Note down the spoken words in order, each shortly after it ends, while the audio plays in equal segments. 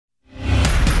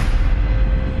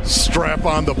strap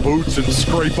on the boots and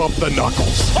scrape up the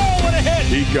knuckles. Oh, what a hit!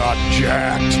 He got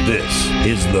jacked. This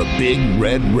is the Big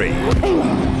Red Rage,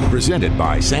 presented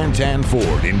by Santan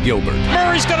Ford in Gilbert.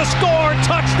 Murray's going to score!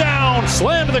 Touchdown!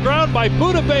 Slammed to the ground by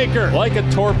Buda Baker. Like a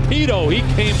torpedo, he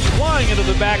came flying into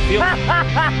the backfield.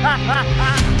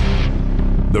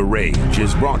 The Rage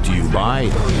is brought to you by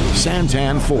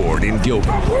Santan Ford in Gilbert.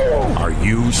 Are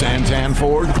you Santan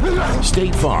Ford?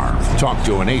 State Farm. Talk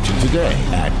to an agent today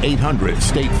at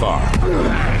 800-STATE-FARM.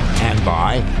 And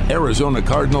by Arizona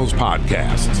Cardinals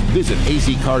Podcasts. Visit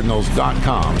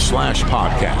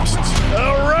azcardinals.com/podcasts.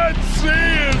 The Red Sea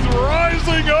is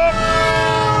rising up.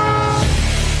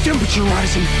 Temperature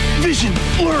rising, vision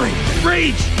blurring,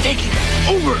 rage taking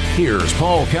over. Here's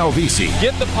Paul Calvisi.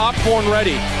 Get the popcorn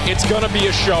ready. It's going to be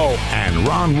a show. And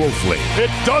Ron Wolfley. It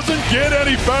doesn't get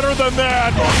any better than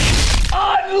that.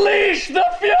 Unleash the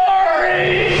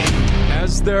fury!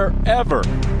 Has there ever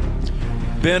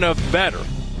been a better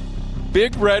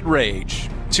Big Red Rage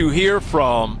to hear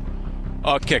from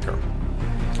a kicker?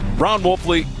 Ron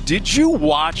Wolfley, did you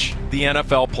watch the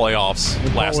NFL playoffs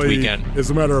last weekend? As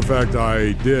a matter of fact,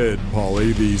 I did,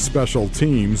 Paulie. The special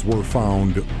teams were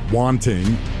found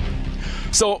wanting.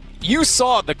 So you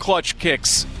saw the clutch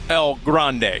kicks El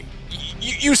Grande.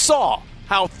 You saw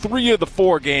how 3 of the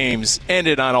 4 games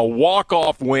ended on a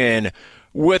walk-off win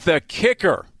with a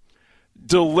kicker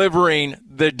delivering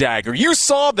the dagger. You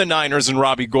saw the Niners and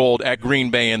Robbie Gould at Green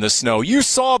Bay in the snow. You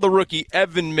saw the rookie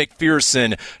Evan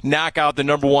McPherson knock out the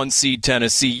number 1 seed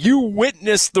Tennessee. You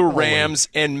witnessed the Rams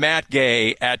and Matt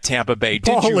Gay at Tampa Bay.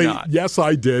 Did you not? Yes,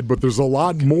 I did, but there's a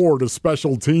lot more to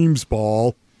special teams,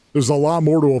 Paul. There's a lot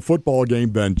more to a football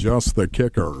game than just the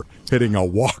kicker hitting a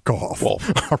walk-off. Wolf.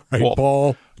 All right, Wolf.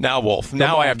 Paul. Now, Wolf,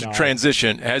 now I have to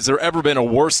transition. Has there ever been a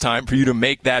worse time for you to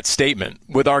make that statement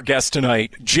with our guest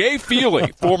tonight, Jay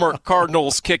Feely, former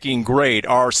Cardinals kicking great,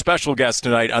 our special guest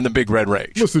tonight on the Big Red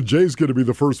Rage? Listen, Jay's going to be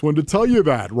the first one to tell you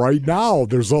that right now.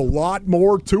 There's a lot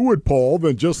more to it, Paul,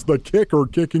 than just the kicker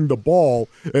kicking the ball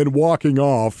and walking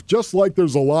off, just like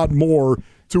there's a lot more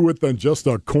to it than just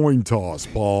a coin toss,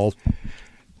 Paul.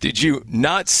 Did you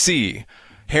not see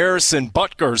Harrison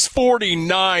Butker's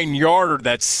 49-yarder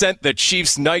that sent the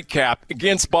Chiefs' nightcap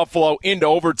against Buffalo into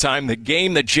overtime, the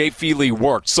game that Jay Feely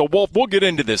worked? So, Wolf, we'll get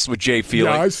into this with Jay Feely.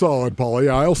 Yeah, I saw it, Paulie.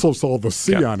 I also saw the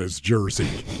C on his jersey.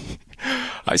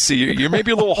 I see you. You're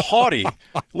maybe a little haughty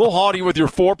with your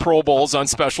 4 Pro Bowls on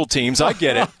special teams. I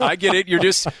get it. You're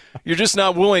just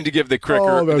not willing to give the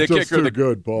kicker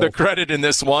the credit in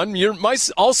this one. You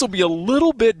might also be a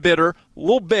little bit bitter,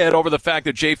 over the fact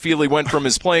that Jay Feely went from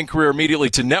his playing career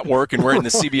immediately to network and wearing the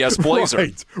CBS blazer.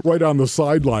 Right on the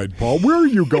sideline, Paul. Where are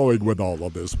you going with all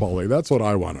of this, Paulie? That's what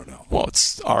I want to know. Well,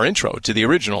 it's our intro to the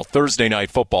original Thursday Night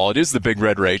Football. It is the Big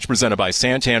Red Rage, presented by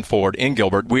Santan Ford in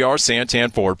Gilbert. We are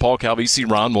Santan Ford. Paul Calvisi,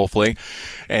 Ron Wolfley.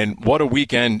 And what a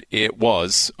weekend it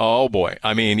was. Oh, boy.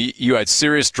 I mean, you had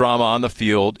serious drama on the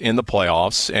field in the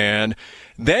playoffs, and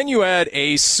then you had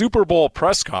a Super Bowl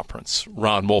press conference,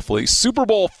 Ron Wolfley. Super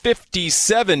Bowl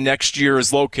 57 next year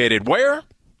is located where?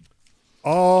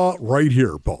 Right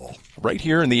here, Paul. Right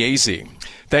here in the AZ.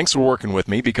 Thanks for working with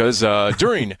me, because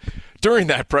during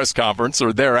that press conference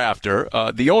or thereafter,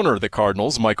 the owner of the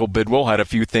Cardinals, Michael Bidwill, had a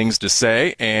few things to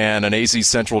say, and on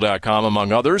azcentral.com,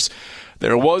 among others,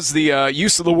 there was the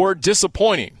use of the word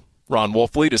disappointing, Ron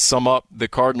Wolfley, to sum up the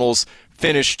Cardinals'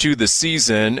 finish to the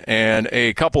season, and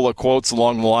a couple of quotes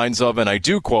along the lines of, and I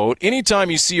do quote,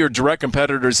 "Anytime you see your direct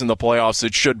competitors in the playoffs,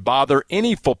 it should bother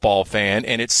any football fan,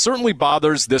 and it certainly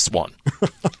bothers this one."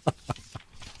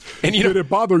 And did it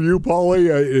bother you,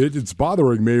 Paulie? It's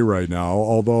bothering me right now,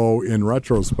 although in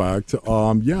retrospect,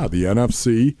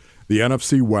 the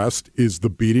NFC West is the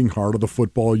beating heart of the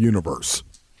football universe.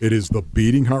 It is the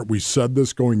beating heart. We said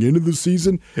this going into the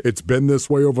season. It's been this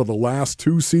way over the last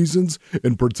 2 seasons.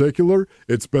 In particular,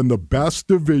 it's been the best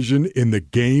division in the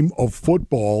game of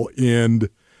football. And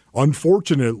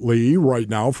unfortunately, right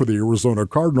now for the Arizona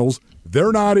Cardinals,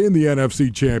 they're not in the NFC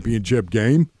Championship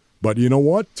game. But you know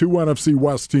what? 2 NFC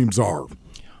West teams are.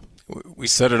 We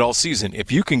said it all season.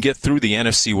 If you can get through the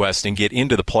NFC West and get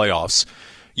into the playoffs,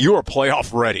 you are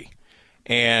playoff ready.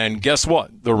 And guess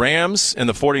what? The Rams and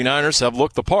the 49ers have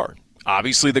looked the part.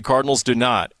 Obviously, the Cardinals did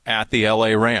not at the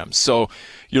L.A. Rams. So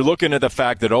you're looking at the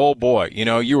fact that, oh, boy,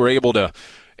 you were able to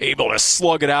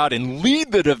slug it out and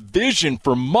lead the division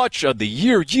for much of the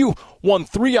year. You won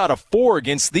 3 out of 4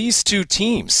 against these 2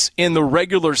 teams in the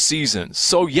regular season.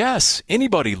 So, yes,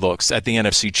 anybody looks at the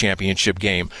NFC Championship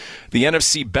game. The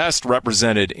NFC best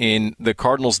represented in the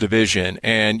Cardinals division,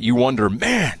 and you wonder,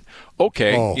 man,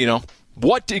 okay,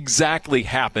 What exactly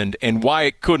happened and why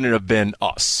it couldn't have been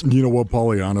us? You know what,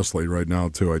 Paulie, honestly, right now,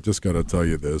 too, I just got to tell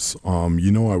you this. I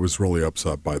was really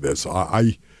upset by this.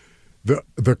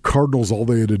 The Cardinals, all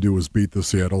they had to do was beat the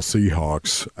Seattle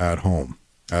Seahawks at home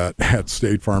at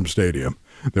State Farm Stadium.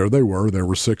 There they were. They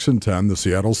were 6-10, the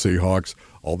Seattle Seahawks.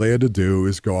 All they had to do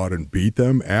is go out and beat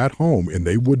them at home, and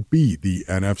they would be the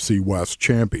NFC West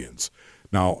champions.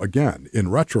 Now, again, in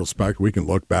retrospect, we can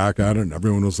look back at it, and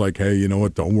everyone was like, hey, you know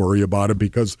what, don't worry about it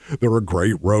because they're a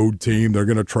great road team. They're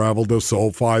going to travel to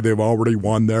SoFi. They've already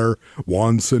won there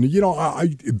once. And,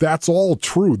 that's all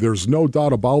true. There's no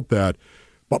doubt about that.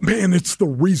 But, man, it's the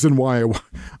reason why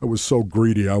I was so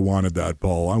greedy. I wanted that,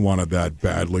 Paul. I wanted that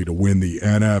badly to win the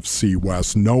NFC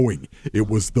West, knowing it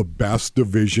was the best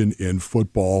division in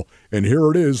football. And here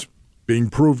it is being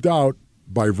proved out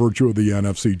by virtue of the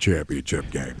NFC Championship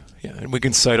game. Yeah, and we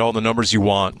can cite all the numbers you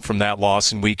want from that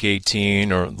loss in Week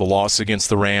 18 or the loss against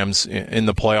the Rams in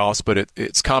the playoffs, but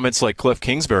it's comments like Cliff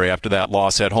Kingsbury after that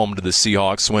loss at home to the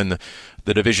Seahawks when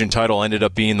the division title ended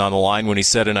up being on the line when he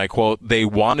said, and I quote, they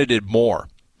wanted it more.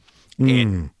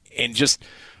 And just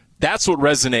that's what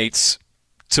resonates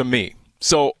to me.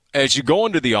 So as you go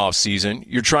into the offseason,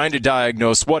 you're trying to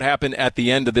diagnose what happened at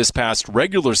the end of this past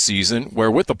regular season,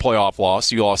 where with the playoff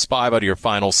loss, you lost 5 out of your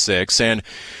final 6. And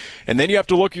then you have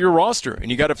to look at your roster, and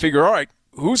you got to figure, all right,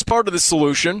 who's part of the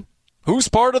solution? Who's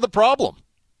part of the problem?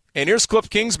 And here's Cliff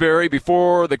Kingsbury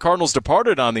before the Cardinals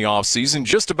departed on the offseason,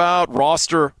 just about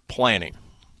roster planning.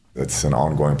 It's an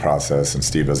ongoing process, and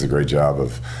Steve does a great job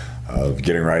of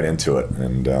getting right into it.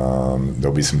 And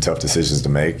there'll be some tough decisions to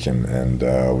make, and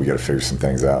we got to figure some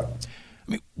things out.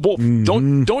 I mean, well,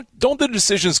 don't the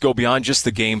decisions go beyond just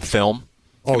the game film?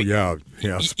 Oh, yes.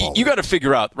 You got to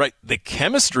figure out, right, the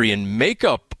chemistry and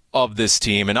makeup of this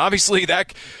team, and obviously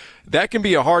that can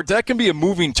be a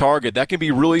moving target. That can be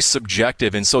really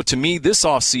subjective. And so to me, this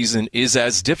offseason is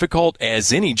as difficult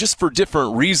as any, just for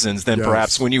different reasons than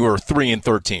perhaps when you were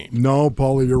 3-13. No,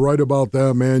 Paulie, you're right about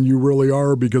that, man. You really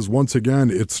are, because once again,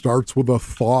 it starts with a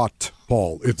thought,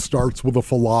 Paul. It starts with a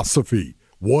philosophy.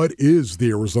 What is the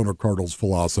Arizona Cardinals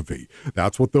philosophy?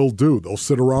 That's what they'll do. They'll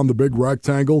sit around the big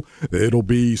rectangle. It'll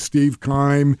be Steve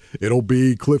Keim. It'll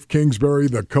be Cliff Kingsbury,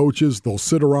 the coaches. They'll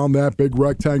sit around that big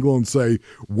rectangle and say,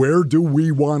 where do we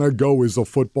want to go as a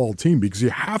football team? Because you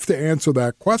have to answer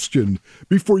that question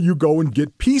before you go and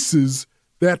get pieces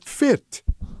that fit.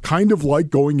 Kind of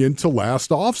like going into last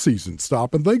offseason.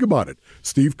 Stop and think about it.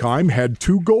 Steve Keim had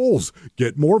 2 goals,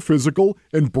 get more physical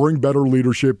and bring better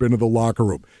leadership into the locker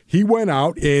room. He went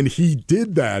out and he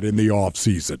did that in the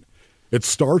offseason. It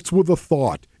starts with a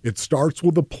thought. It starts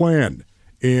with a plan.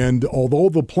 And although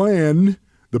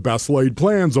the best laid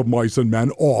plans of mice and men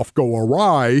oft go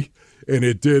awry, and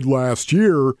it did last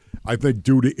year, I think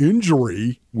due to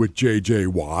injury with J.J.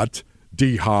 Watt,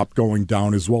 D-Hop going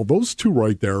down as well. Those 2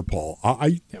 right there, Paul.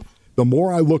 The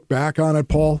more I look back on it,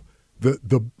 Paul,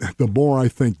 the more I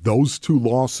think those 2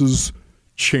 losses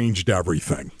changed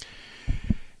everything.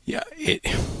 Yeah,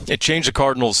 it changed the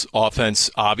Cardinals' offense,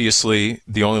 obviously,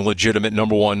 the only legitimate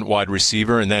number 1 wide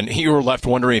receiver, and then you were left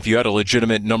wondering if you had a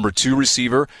legitimate number 2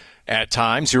 receiver at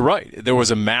times. You're right. There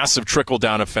was a massive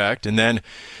trickle-down effect, and then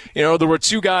there were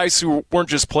 2 guys who weren't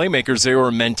just playmakers, they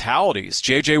were mentalities.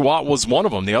 J.J. Watt was one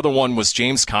of them. The other one was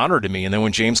James Conner to me, and then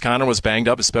when James Conner was banged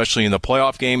up, especially in the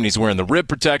playoff game, and he's wearing the rib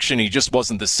protection, he just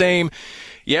wasn't the same.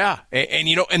 Yeah,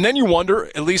 and then you wonder,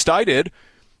 at least I did,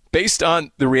 based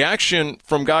on the reaction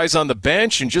from guys on the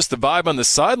bench and just the vibe on the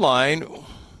sideline,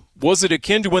 was it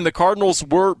akin to when the Cardinals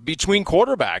were between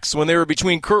quarterbacks, when they were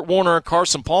between Kurt Warner and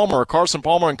Carson Palmer, or Carson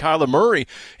Palmer and Kyler Murray?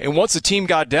 And once the team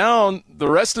got down, the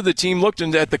rest of the team looked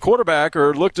at the quarterback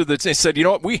or looked at the team and said, you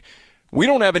know what, we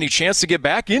don't have any chance to get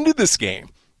back into this game.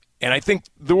 And I think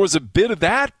there was a bit of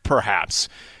that, perhaps.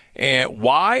 And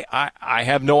why? I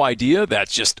have no idea.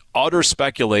 That's just utter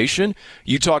speculation.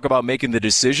 You talk about making the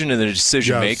decision and the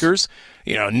decision makers.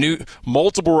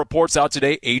 Multiple reports out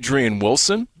today. Adrian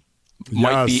Wilson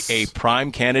might be a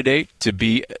prime candidate to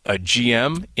be a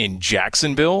GM in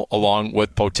Jacksonville, along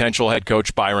with potential head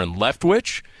coach Byron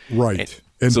Leftwich. Right.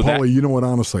 And so Paulie, you know what,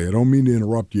 honestly, I don't mean to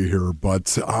interrupt you here,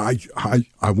 but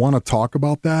I want to talk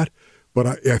about that. But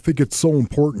I think it's so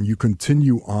important you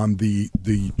continue on the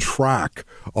track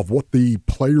of what the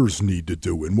players need to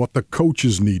do and what the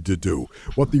coaches need to do,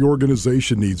 what the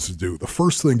organization needs to do. The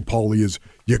first thing, Paulie, is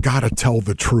you got to tell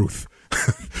the truth.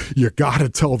 You got to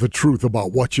tell the truth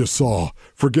about what you saw.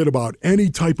 Forget about any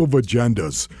type of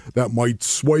agendas that might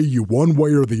sway you one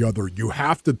way or the other. You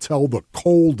have to tell the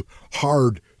cold,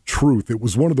 hard truth. It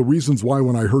was one of the reasons why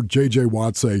when I heard J.J.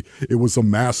 Watt say it was a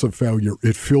massive failure,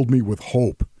 it filled me with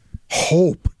hope.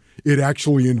 Hope. it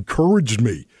actually encouraged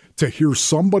me to hear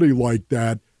somebody like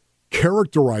that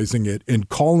characterizing it and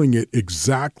calling it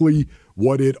exactly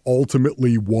what it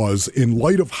ultimately was in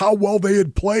light of how well they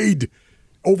had played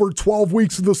over 12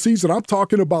 weeks of the season. I'm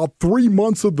talking about 3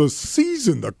 months of the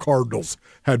season the Cardinals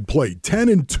had played,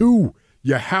 10-2.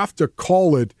 You have to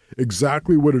call it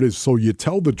exactly what it is so you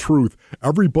tell the truth.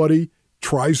 Everybody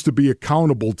tries to be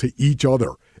accountable to each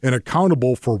other and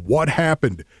accountable for what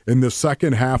happened in the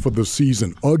second half of the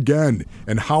season again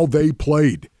and how they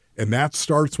played. And that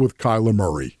starts with Kyler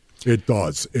Murray. It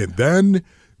does. And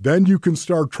then you can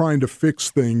start trying to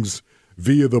fix things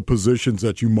via the positions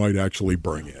that you might actually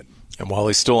bring in. And while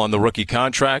he's still on the rookie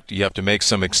contract, you have to make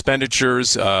some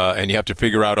expenditures, and you have to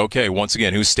figure out, okay, once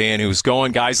again, who's staying, who's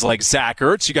going. Guys like Zach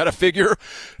Ertz, you got to figure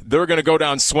they're going to go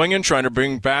down swinging, trying to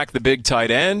bring back the big tight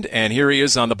end. And here he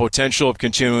is on the potential of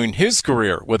continuing his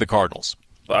career with the Cardinals.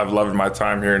 I've loved my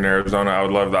time here in Arizona. I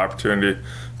would love the opportunity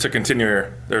to continue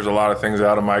here. There's a lot of things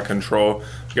out of my control.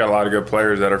 We got a lot of good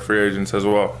players that are free agents as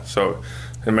well, so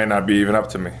it may not be even up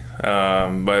to me.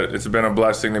 But it's been a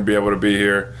blessing to be able to be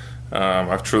here.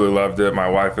 I've truly loved it. My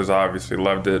wife has obviously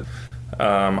loved it.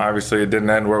 Obviously, it didn't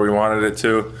end where we wanted it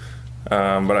to,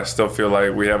 but I still feel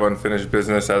like we have unfinished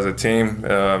business as a team.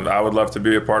 I would love to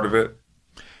be a part of it.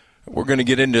 We're going to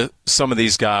get into some of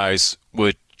these guys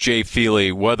with Jay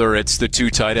Feely, whether it's the two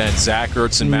tight ends, Zach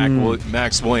Ertz and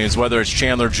Max Williams, whether it's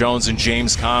Chandler Jones and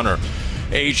James Conner,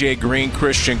 A.J. Green,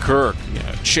 Christian Kirk,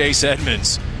 Chase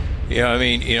Edmonds,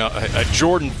 a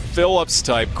Jordan Phillips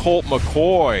type, Colt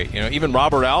McCoy, even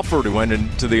Robert Alford, who went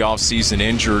into the offseason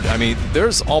injured. I mean,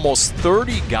 there's almost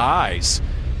 30 guys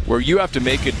where you have to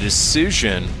make a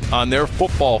decision on their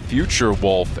football future,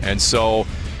 Wolf. And so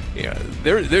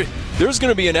there's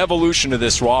going to be an evolution to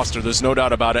this roster. There's no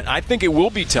doubt about it. I think it will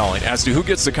be telling as to who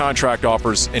gets the contract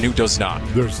offers and who does not.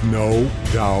 There's no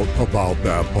doubt about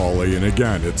that, Paulie. And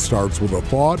again, it starts with a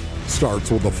thought,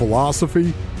 starts with a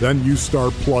philosophy, then you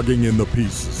start plugging in the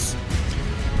pieces.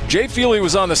 Jay Feely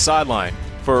was on the sideline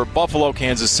for Buffalo,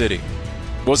 Kansas City.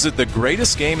 Was it the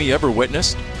greatest game he ever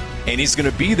witnessed? And he's going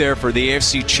to be there for the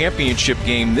AFC Championship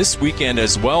game this weekend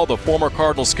as well. The former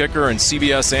Cardinals kicker and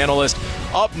CBS analyst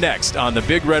up next on the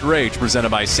Big Red Rage, presented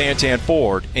by Santan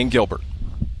Ford in Gilbert.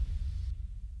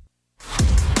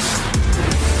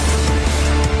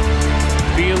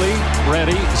 Feely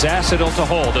ready. Zassadil to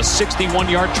hold. A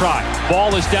 61-yard try.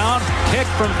 Ball is down. Kick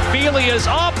from Feely is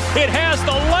up. It has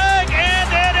the leg, and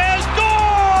it is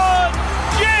good!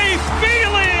 Jay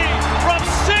Feely from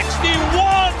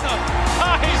 61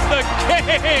 ties the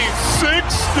game.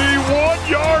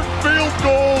 61-yard field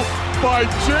goal by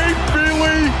Jay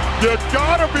Feely. You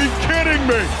gotta be kidding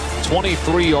me.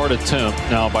 23-yard attempt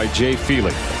now by Jay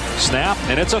Feely. Snap,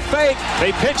 and it's a fake.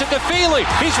 They pitch it to Feely.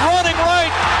 He's running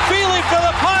right. Feely for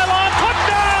the pylon.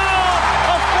 Touchdown!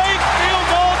 A fake field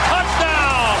goal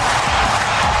touchdown!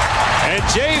 And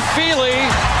Jay Feely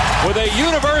with a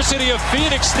University of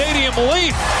Phoenix Stadium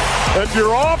leap. If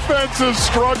your offense is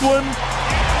struggling,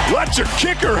 let your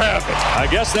kicker have it. I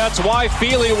guess that's why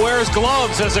Feely wears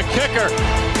gloves as a kicker.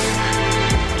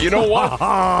 You know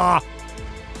what?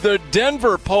 The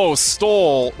Denver Post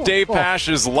stole Dave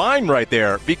Pasch's line right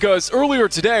there, because earlier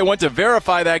today I went to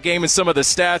verify that game and some of the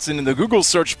stats, and in the Google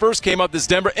search first came up this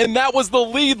Denver, and that was the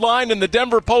lead line in the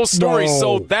Denver Post story. No.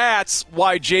 So that's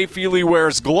why Jay Feely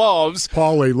wears gloves.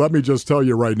 Paulie, let me just tell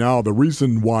you right now, the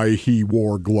reason why he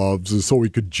wore gloves is so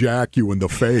he could jack you in the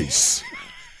face.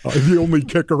 The only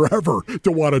kicker ever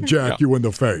to want to jack you in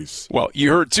the face. Well,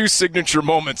 you heard two signature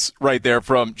moments right there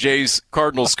from Jay's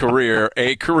Cardinals career,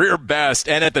 a career best,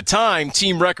 and at the time,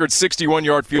 team record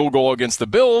 61-yard field goal against the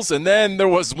Bills. And then there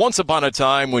was once upon a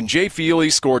time when Jay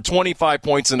Feely scored 25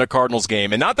 points in a Cardinals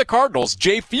game. And not the Cardinals,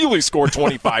 Jay Feely scored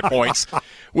 25 points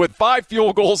with 5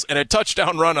 field goals and a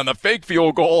touchdown run on the fake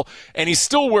field goal. And he's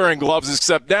still wearing gloves,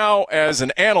 except now as an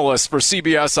analyst for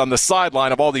CBS on the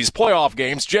sideline of all these playoff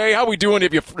games. Jay, how we doing?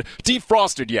 Have you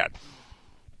defrosted yet?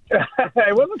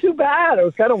 It wasn't too bad. It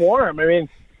was kind of warm. I mean,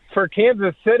 for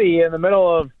Kansas City in the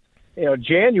middle of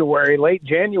January, late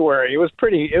January, it was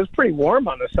pretty warm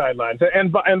on the sidelines.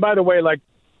 And by the way, like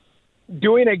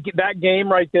doing that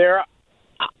game right there,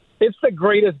 it's the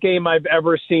greatest game I've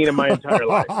ever seen in my entire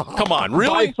life. Come on,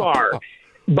 really?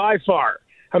 By far.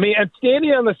 I mean, and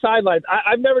standing on the sidelines,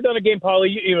 I've never done a game, Paulie.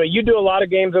 You do a lot of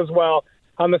games as well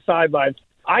on the sidelines.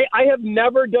 I have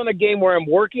never done a game where I'm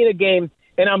working a game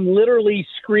and I'm literally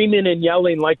screaming and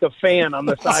yelling like a fan on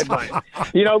the sideline.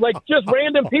 Like just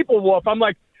random people, Wolf. I'm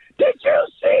like, did you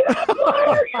see that play?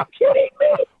 Are you kidding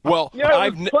me? Well,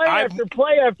 play after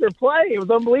play after play. It was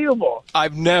unbelievable.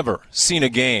 I've never seen a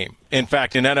game In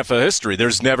fact, in NFL history,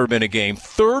 there's never been a game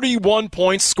 31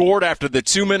 points scored after the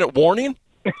 2-minute warning.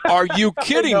 Are you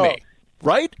kidding me?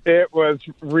 Right? It was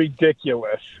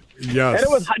ridiculous. Yes. And it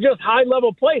was just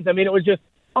high-level plays. I mean, it was just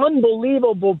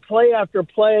unbelievable play after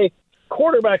play,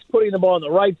 quarterbacks putting the ball in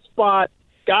the right spot,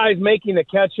 guys making the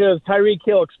catches, Tyreek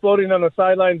Hill exploding on the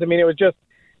sidelines. I mean, it was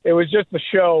just a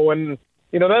show. And,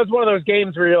 you know, that was one of those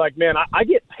games where you're like, man, I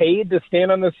get paid to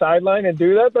stand on the sideline and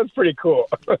do that? That's pretty cool.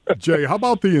 Jay, how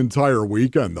about the entire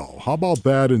weekend, though? How about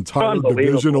that entire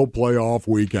divisional playoff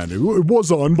weekend? It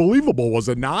was unbelievable, was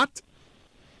it not?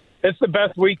 It's the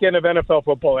best weekend of NFL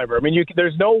football ever. I mean,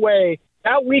 there's no way.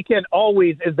 That weekend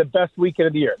always is the best weekend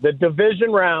of the year. The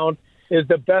division round is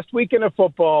the best weekend of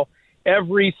football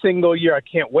every single year. I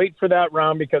can't wait for that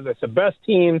round because it's the best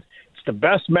teams, it's the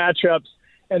best matchups,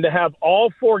 and to have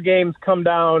all 4 games come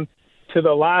down to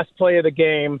the last play of the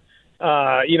game,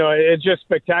 you know, it's just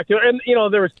spectacular. And, you know,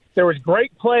 there was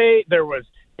great play. There was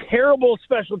terrible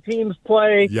special teams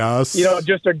play. Yes. You know,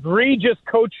 just egregious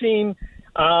coaching.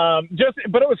 But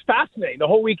it was fascinating. The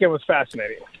whole weekend was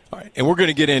fascinating. All right, and we're going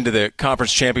to get into the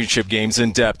conference championship games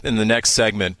in depth in the next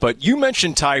segment. But you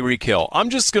mentioned Tyreek Hill. I'm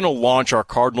just going to launch our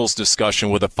Cardinals discussion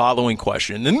with the following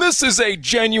question. And this is a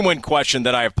genuine question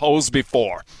that I have posed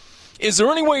before. Is there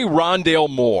any way Rondale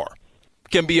Moore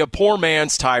can be a poor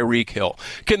man's Tyreek Hill?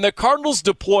 Can the Cardinals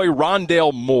deploy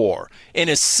Rondale Moore in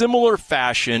a similar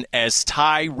fashion as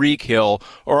Tyreek Hill?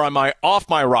 Or am I off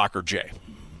my rocker, Jay?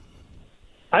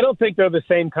 I don't think they're the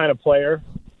same kind of player.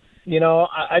 You know,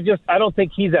 I don't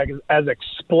think he's as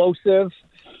explosive,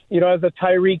 you know, as a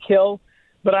Tyreek Hill.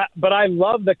 But I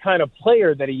love the kind of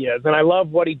player that he is, and I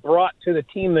love what he brought to the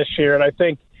team this year. And I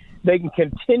think they can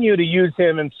continue to use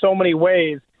him in so many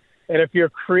ways. And if you're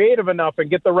creative enough and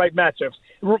get the right matchups,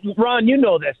 Ron, you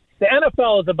know this. The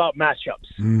NFL is about matchups.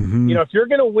 Mm-hmm. You know, if you're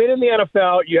going to win in the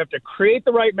NFL, you have to create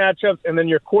the right matchups, and then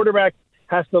your quarterback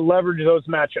has to leverage those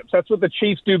matchups. That's what the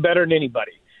Chiefs do better than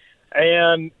anybody.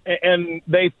 And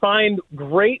they find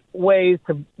great ways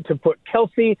to put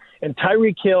Kelsey and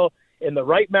Tyreek Hill in the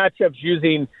right matchups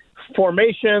using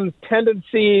formations,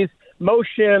 tendencies,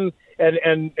 motion,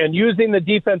 and using the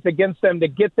defense against them to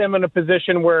get them in a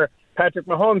position where Patrick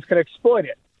Mahomes can exploit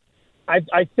it.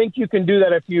 I think you can do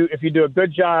that if you do a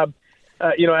good job,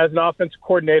 you know, as an offensive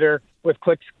coordinator with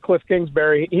Cliff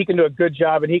Kingsbury. He can do a good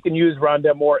job, and he can use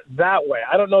Rondale Moore that way.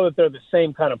 I don't know that they're the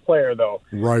same kind of player, though.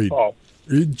 Right. Paul.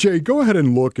 Jay, go ahead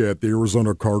and look at the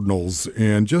Arizona Cardinals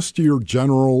and just your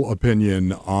general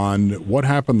opinion on what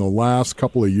happened the last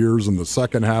couple of years in the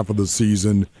second half of the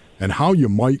season and how you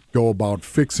might go about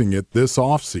fixing it this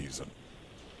offseason.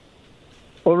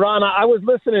 Well, Ron, I was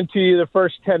listening to you the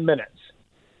first 10 minutes,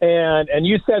 and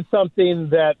you said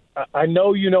something that I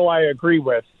know I agree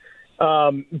with,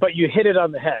 but you hit it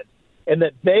on the head, and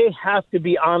that they have to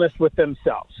be honest with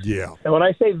themselves. Yeah. And when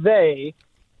I say they,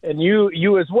 and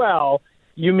you as well,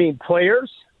 you mean players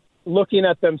looking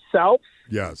at themselves,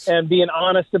 yes, and being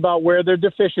honest about where their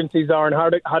deficiencies are and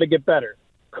how to get better.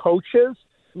 Coaches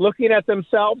looking at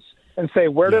themselves and say,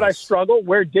 where did I struggle?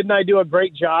 Where didn't I do a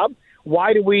great job?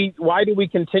 Why do we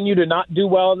continue to not do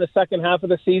well in the second half of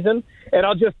the season? And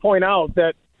I'll just point out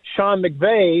that Sean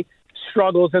McVay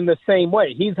struggles in the same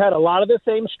way. He's had a lot of the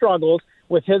same struggles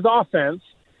with his offense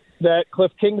that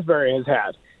Cliff Kingsbury has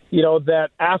had. You know,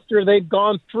 that after they've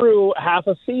gone through half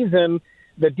a season,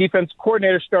 the defense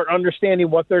coordinators start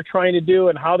understanding what they're trying to do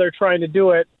and how they're trying to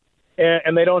do it,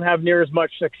 and they don't have near as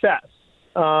much success.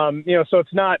 You know, so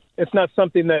it's not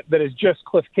something that is just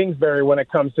Cliff Kingsbury when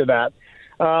it comes to that.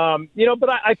 You know, but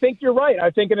I think you're right.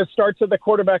 I think it starts at the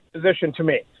quarterback position to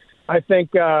me. I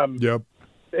think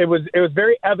it was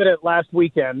very evident last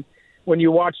weekend when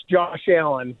you watched Josh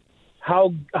Allen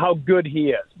how good he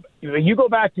is. You go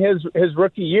back to his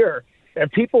rookie year, and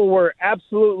people were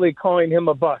absolutely calling him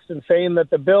a bust and saying that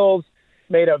the Bills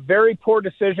made a very poor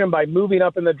decision by moving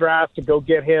up in the draft to go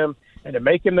get him and to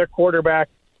make him their quarterback.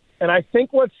 And I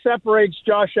think what separates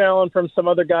Josh Allen from some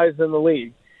other guys in the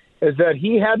league is that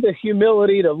he had the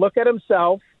humility to look at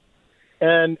himself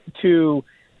and to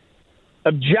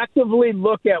objectively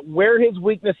look at where his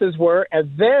weaknesses were,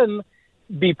 and then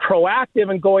be proactive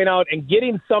in going out and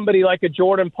getting somebody like a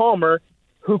Jordan Palmer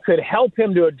who could help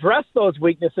him to address those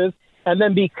weaknesses, and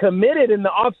then be committed in the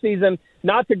offseason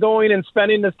not to going and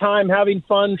spending his time having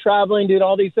fun, traveling, doing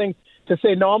all these things, to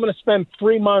say, no, I'm going to spend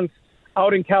 3 months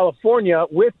out in California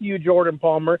with you, Jordan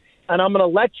Palmer, and I'm going to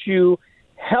let you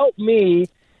help me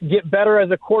get better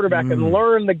as a quarterback and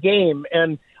learn the game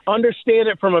and understand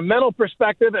it from a mental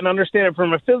perspective and understand it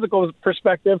from a physical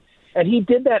perspective. And he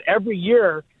did that every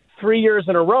year, 3 years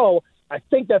in a row. I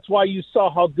think that's why you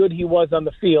saw how good he was on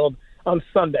the field on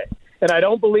Sunday. And I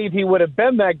don't believe he would have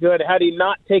been that good had he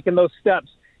not taken those steps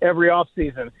every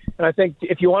offseason. And I think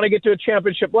if you want to get to a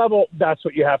championship level, that's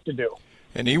what you have to do.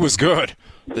 And he was good.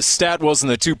 The stat was in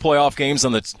the 2 playoff games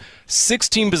on the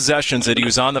 16 possessions that he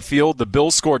was on the field, the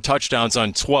Bills scored touchdowns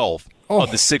on 12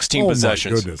 of the 16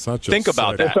 possessions. My goodness, think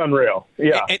about that. It's unreal.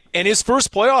 Yeah. And his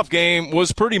first playoff game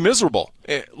was pretty miserable.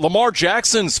 Lamar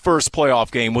Jackson's first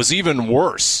playoff game was even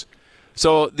worse.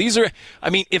 So these are, I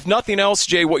mean, if nothing else,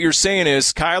 Jay, what you're saying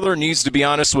is Kyler needs to be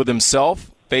honest with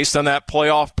himself based on that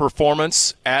playoff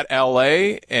performance at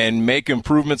L.A. and make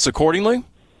improvements accordingly?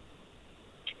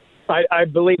 I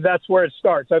believe that's where it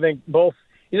starts. I think both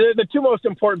the two most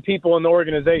important people in the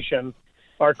organization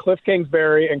are Cliff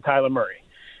Kingsbury and Kyler Murray.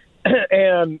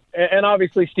 and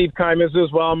obviously Steve Keim is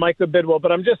as well, Micah Bidwell.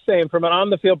 But I'm just saying, from an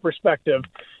on-the-field perspective,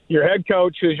 your head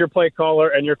coach, who's your play caller,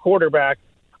 and your quarterback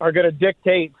are going to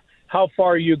dictate how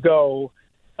far you go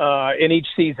in each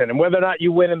season and whether or not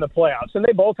you win in the playoffs. And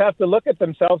they both have to look at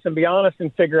themselves and be honest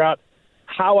and figure out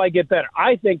how I get better.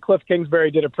 I think Cliff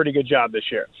Kingsbury did a pretty good job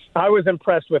this year. I was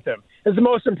impressed with him. It's the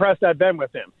most impressed I've been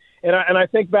with him. And I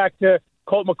think back to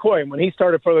Colt McCoy when he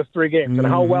started for those 3 games and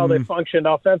how well they functioned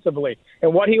offensively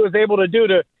and what he was able to do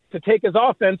to take his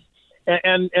offense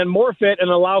and morph it and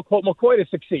allow Colt McCoy to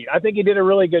succeed. I think he did a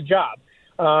really good job.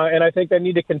 And I think they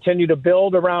need to continue to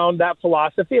build around that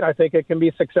philosophy, and I think it can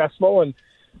be successful. And,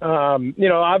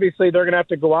 obviously they're going to have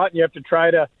to go out and you have to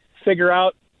try to figure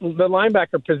out the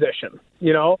linebacker position.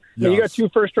 You got 2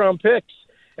 first-round picks,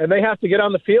 and they have to get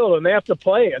on the field, and they have to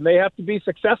play, and they have to be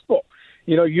successful.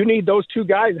 You need those 2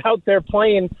 guys out there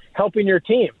playing, helping your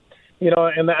team.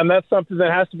 And that's something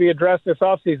that has to be addressed this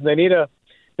offseason. They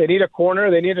need a corner.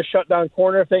 They need a shutdown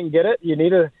corner if they can get it. You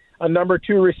need a number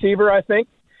 2 receiver, I think.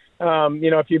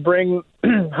 If you bring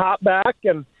Hop back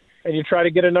and you try to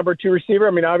get a number 2 receiver,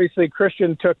 I mean, obviously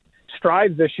Christian took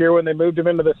strides this year when they moved him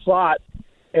into the slot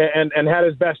and had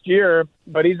his best year,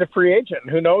 but he's a free agent.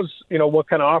 Who knows, what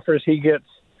kind of offers he gets,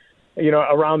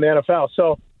 around the NFL.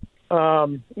 So,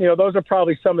 those are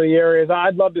probably some of the areas.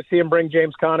 I'd love to see him bring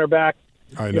James Conner back.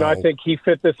 I think he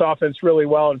fit this offense really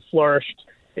well and flourished,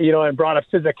 and brought a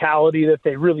physicality that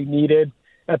they really needed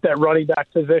at that running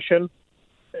back position.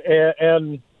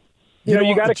 And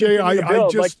you got to Jay,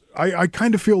 build. I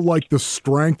kind of feel like the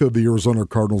strength of the Arizona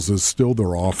Cardinals is still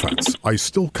their offense. I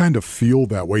still kind of feel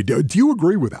that way. Do you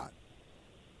agree with that?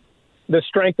 The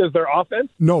strength is their offense?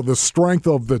 No, the strength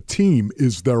of the team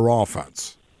is their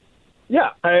offense.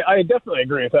 Yeah, I definitely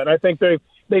agree with that. I think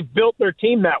they've built their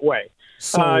team that way.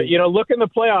 So, look in the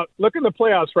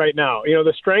playoffs right now.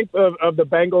 The strength of the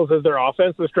Bengals is their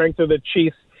offense. The strength of the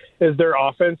Chiefs is their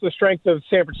offense. The strength of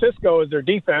San Francisco is their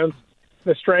defense.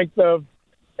 The strength of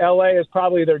L.A. is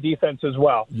probably their defense as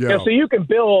well. Yeah. And so you can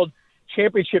build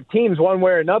championship teams one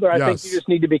way or another. I think you just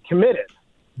need to be committed.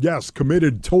 Yes,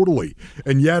 committed totally.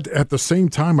 And yet, at the same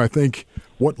time, I think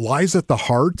what lies at the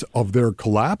heart of their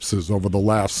collapses over the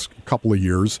last couple of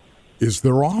years is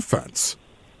their offense.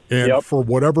 And for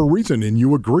whatever reason, and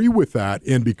you agree with that,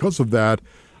 and because of that,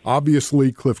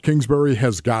 obviously Cliff Kingsbury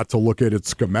has got to look at it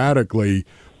schematically,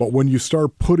 but when you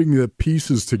start putting the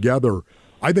pieces together,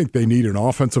 I think they need an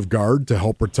offensive guard to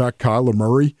help protect Kyler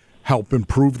Murray, help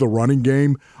improve the running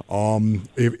game.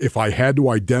 If I had to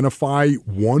identify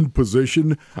one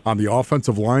position on the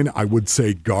offensive line, I would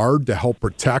say guard to help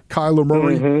protect Kyler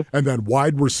Murray, and then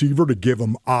wide receiver to give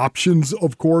him options,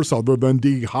 of course, other than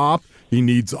D-Hop. He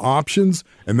needs options.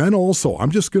 And then also,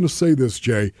 I'm just going to say this,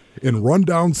 Jay, in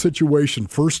rundown situation,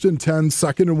 1st and 10,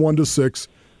 2nd and 1 to 6,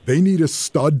 they need a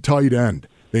stud tight end.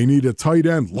 They need a tight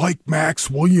end like Max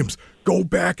Williams. Go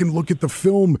back and look at the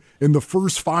film in the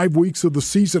first 5 weeks of the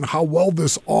season, how well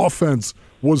this offense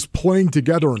was playing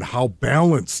together and how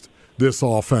balanced this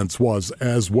offense was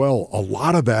as well. A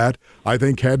lot of that, I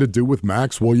think, had to do with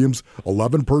Max Williams,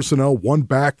 11 personnel, 1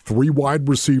 back, 3 wide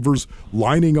receivers,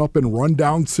 lining up in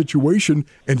rundown situation,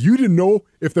 and you didn't know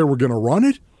if they were going to run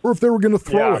it or if they were going to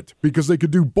throw it, because they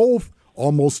could do both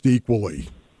almost equally.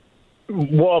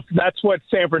 Well, that's what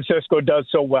San Francisco does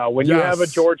so well. When you have a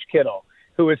George Kittle,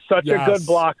 who is such a good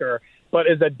blocker, but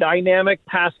is a dynamic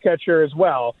pass catcher as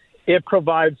well, it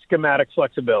provides schematic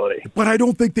flexibility. But I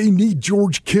don't think they need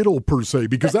George Kittle per se,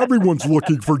 because everyone's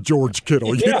looking for George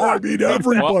Kittle. You know what I mean?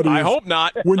 Everybody. Well, I hope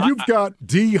not. When you've got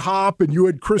D-Hop and you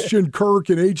had Christian Kirk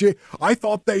and A.J., I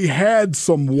thought they had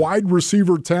some wide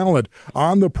receiver talent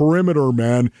on the perimeter,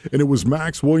 man, and it was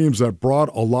Max Williams that brought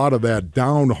a lot of that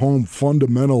down-home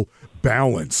fundamental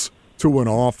balance to an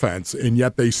offense, and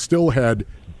yet they still had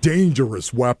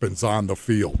dangerous weapons on the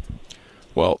field.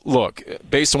 Well, look,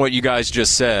 based on what you guys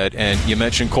just said, and you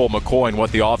mentioned Colt McCoy and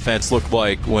what the offense looked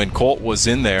like when Colt was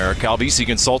in there, Calvisi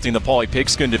Consulting, the Paulie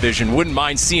Pigskin division, wouldn't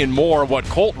mind seeing more of what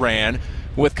Colt ran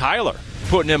with Kyler,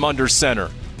 putting him under center,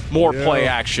 more play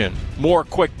action, more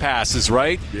quick passes,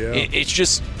 right? Yeah. It's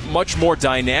just much more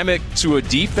dynamic to a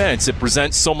defense. It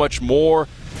presents so much more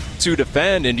to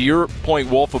defend. And to your point,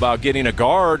 Wolf, about getting a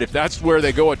guard, if that's where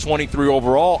they go at 23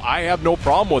 overall, I have no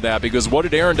problem with that, because what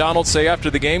did Aaron Donald say after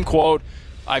the game? Quote,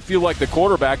 I feel like the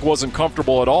quarterback wasn't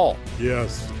comfortable at all.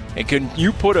 Yes. And can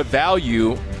you put a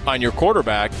value on your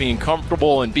quarterback being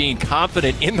comfortable and being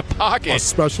confident in the pocket?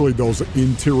 Especially those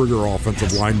interior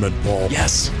offensive linemen, Paul.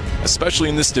 Yes, especially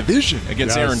in this division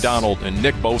against Aaron Donald and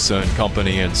Nick Bosa and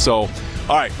company. And so,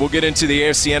 all right, we'll get into the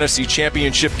AFC-NFC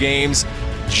championship games.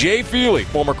 Jay Feely,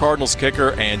 former Cardinals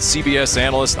kicker and CBS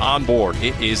analyst, on board.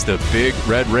 It is the Big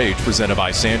Red Rage presented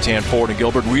by Santan Ford and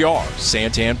Gilbert. We are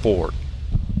Santan Ford.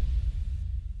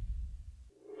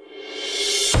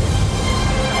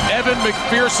 Evan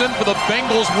McPherson for the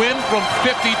Bengals win from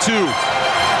 52.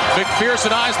 McPherson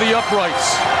eyes the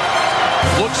uprights.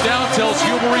 Looks down, tells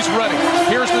Huber he's ready.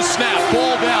 Here's the snap.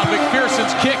 Ball down.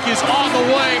 McPherson's kick is on the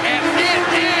way, and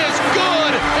it is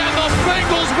good. And the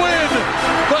Bengals win.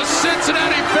 The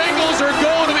Cincinnati Bengals are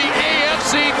going to the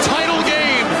AFC title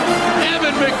game.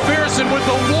 Evan McPherson with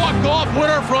the walk-off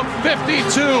winner from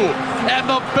 52. And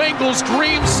the Bengals'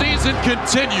 dream season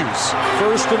continues.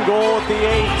 First and goal at the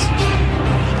 8.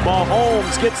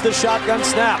 Mahomes gets the shotgun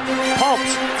snap,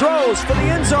 pumps, throws for the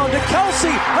end zone to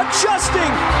Kelsey,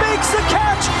 adjusting, makes the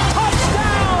catch,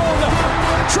 touchdown!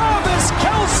 Travis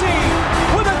Kelsey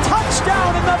with a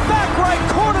touchdown in the back right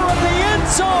corner of the end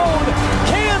zone.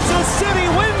 Kansas City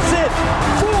wins it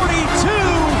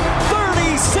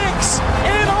 42-36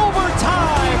 in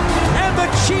overtime, and the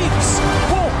Chiefs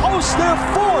will host their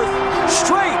 4th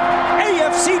straight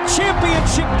AFC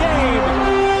championship game.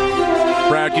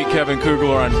 Bradkey, Kevin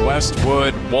Kugler on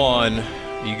Westwood 1.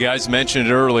 You guys mentioned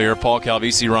it earlier. Paul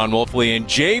Calvisi, Ron Wolfley, and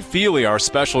Jay Feely, our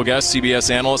special guest,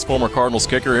 CBS analyst, former Cardinals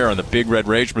kicker, here on the Big Red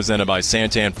Rage, presented by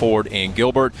Santan Ford and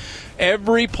Gilbert.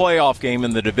 Every playoff game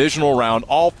in the divisional round,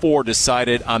 all 4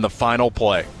 decided on the final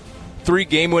play. 3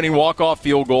 game-winning walk-off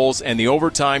field goals and the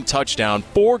overtime touchdown.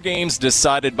 4 games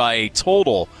decided by a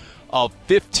total of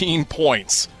 15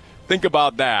 points. Think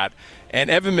about that. And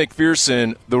Evan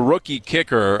McPherson, the rookie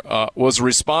kicker, was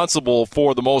responsible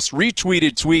for the most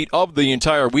retweeted tweet of the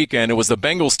entire weekend. It was the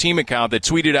Bengals team account that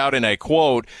tweeted out in a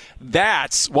quote,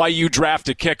 "That's why you draft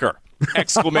a kicker!"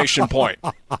 Exclamation point.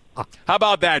 How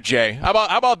about that, Jay? How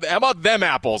about them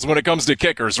apples when it comes to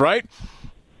kickers, right?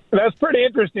 That's pretty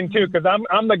interesting, too, because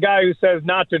I'm the guy who says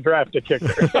not to draft a kicker.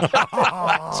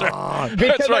 That's right.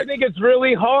 Because I think it's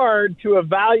really hard to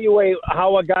evaluate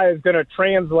how a guy is going to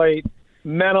translate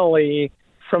mentally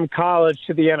from college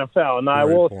to the NFL. Now, I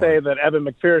will say that Evan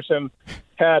McPherson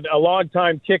had a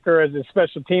longtime kicker as his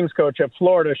special teams coach at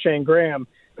Florida, Shane Graham,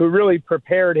 who really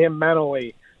prepared him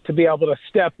mentally to be able to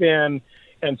step in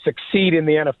and succeed in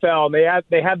the NFL. And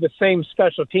they had the same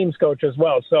special teams coach as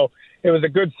well. So it was a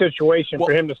good situation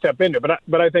for him to step into. But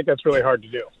I think that's really hard to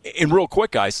do. And real quick,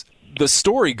 guys, the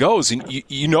story goes, and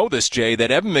you know this, Jay,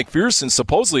 that Evan McPherson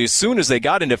supposedly, as soon as they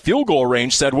got into field goal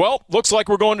range, said, well, looks like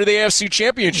we're going to the AFC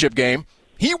championship game.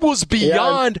 He was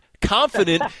beyond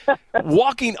confident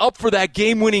walking up for that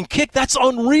game-winning kick. That's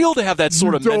unreal to have that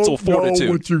sort of mental fortitude. You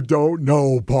know what you don't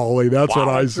know, Paulie. That's what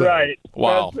I say. That's right.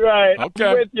 Wow. That's right. Okay.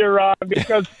 I'm with you, Ron,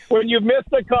 because when you've missed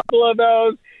a couple of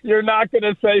those, you're not going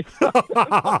to say something.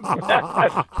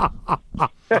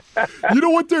 You know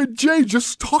what, there, Jay?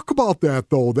 Just talk about that,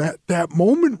 though. That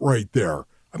moment right there.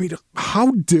 I mean,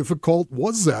 how difficult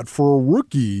was that for a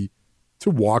rookie to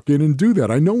walk in and do that?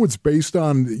 I know it's based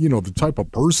on, the type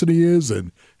of person he is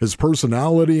and his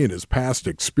personality and his past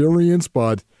experience,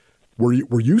 but were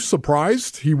you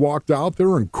surprised he walked out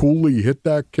there and coolly hit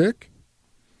that kick?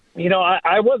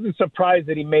 I wasn't surprised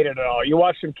that he made it at all. You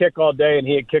watched him kick all day, and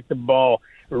he had kicked the ball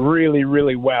really,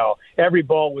 really well. Every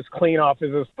ball was clean off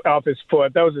his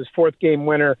foot. That was his 4th game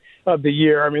winner of the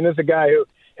year. I mean, this is a guy who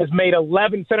has made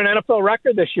 11, set an NFL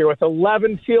record this year with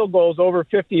 11 field goals over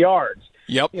 50 yards.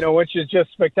 Yep. Which is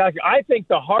just spectacular. I think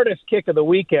the hardest kick of the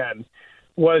weekend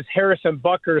was Harrison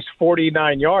Butker's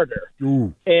 49-yarder.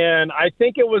 Ooh. And I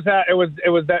think it was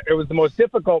the most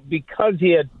difficult because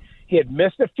he had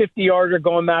missed a 50-yarder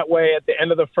going that way at the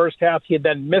end of the first half. He had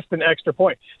then missed an extra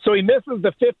point. So he misses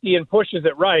the 50 and pushes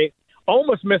it right,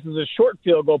 almost misses a short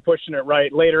field goal pushing it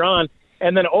right later on,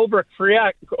 and then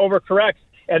overcorrects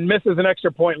and misses an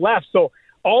extra point left. So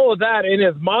all of that in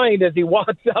his mind as he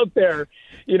walks out there,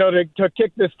 to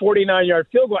kick this 49-yard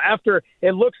field goal after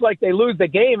it looks like they lose the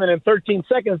game, and in 13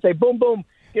 seconds they boom, boom,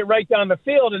 get right down the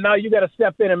field, and now you got to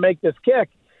step in and make this kick.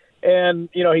 And,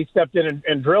 he stepped in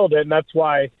and drilled it, and that's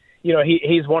why,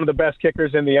 he's one of the best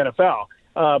kickers in the NFL.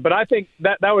 But I think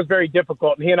that was very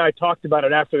difficult, and he and I talked about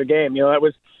it after the game. That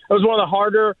was one of the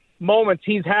harder moments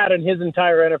he's had in his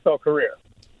entire NFL career.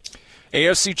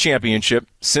 AFC Championship,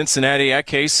 Cincinnati at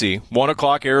KC, 1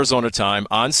 o'clock Arizona time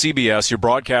on CBS. Your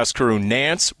broadcast crew,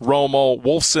 Nance, Romo,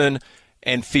 Wolfson,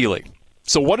 and Feely.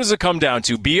 So what does it come down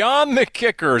to? Beyond the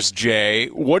kickers, Jay,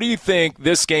 what do you think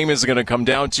this game is going to come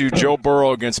down to? Joe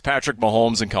Burrow against Patrick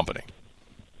Mahomes and company.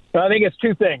 I think it's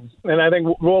two things, and I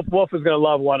think Wolf is going to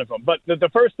love one of them. But the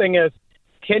first thing is,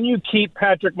 can you keep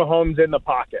Patrick Mahomes in the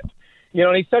pocket?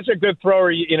 And he's such a good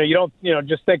thrower. You don't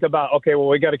just think about, okay, well,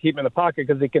 we got to keep him in the pocket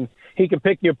because he can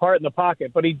pick you apart in the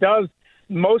pocket. But he does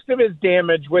most of his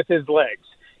damage with his legs.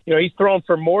 He's thrown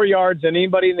for more yards than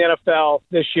anybody in the NFL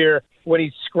this year when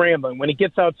he's scrambling, when he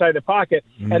gets outside the pocket.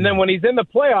 And then when he's in the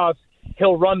playoffs,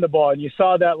 he'll run the ball. And you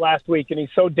saw that last week, and he's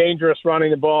so dangerous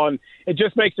running the ball. And it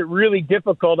just makes it really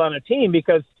difficult on a team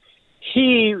because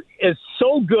he is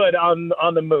so good on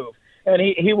the move. And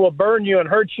he will burn you and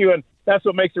hurt you, and that's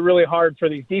what makes it really hard for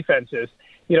these defenses,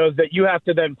 is that you have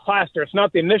to then plaster. It's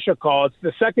not the initial call, it's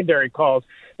the secondary calls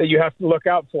that you have to look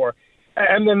out for.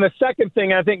 And then the second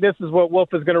thing, I think this is what Wolf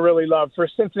is going to really love. For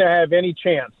Cincinnati to have any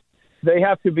chance, they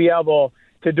have to be able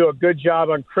to do a good job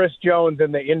on Chris Jones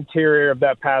in the interior of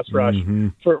that pass rush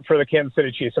for the Kansas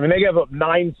City Chiefs. I mean, they gave up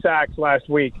 9 sacks last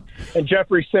week, and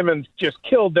Jeffrey Simmons just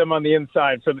killed them on the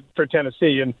inside for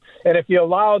Tennessee. And if you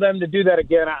allow them to do that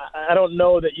again, I don't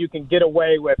know that you can get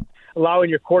away with allowing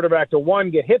your quarterback to,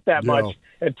 1, get hit that much,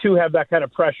 and 2, have that kind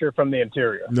of pressure from the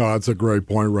interior. No, that's a great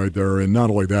point right there. And not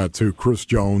only that, too, Chris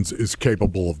Jones is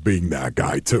capable of being that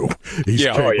guy, too. He's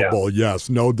capable, yes,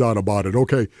 no doubt about it.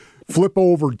 Okay, flip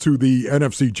over to the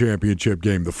NFC Championship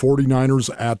game, the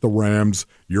 49ers at the Rams.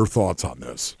 Your thoughts on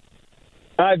this?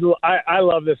 I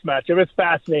love this matchup. It's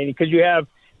fascinating because you have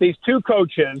these two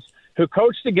coaches who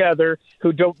coach together,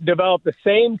 who developed the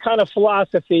same kind of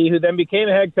philosophy, who then became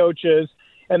head coaches,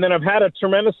 and then have had a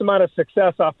tremendous amount of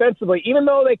success offensively, even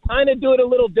though they kind of do it a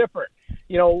little different.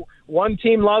 One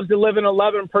team loves to live in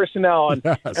 11 personnel, and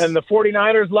the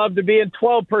 49ers love to be in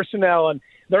 12 personnel, and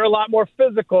they're a lot more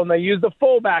physical, and they use the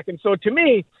fullback. And so to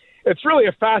me, it's really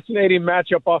a fascinating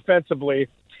matchup offensively.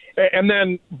 And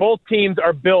then both teams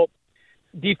are built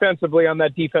defensively on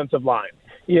that defensive line.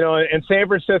 And San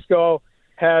Francisco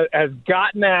has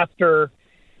gotten after –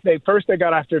 they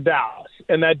got after Dallas.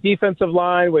 And that defensive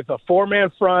line with a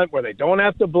 4-man front where they don't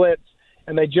have to blitz,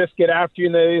 and they just get after you.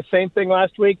 And they did the same thing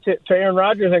last week to Aaron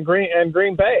Rodgers and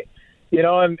Green Bay.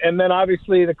 And then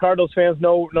obviously the Cardinals fans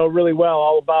know really well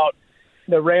all about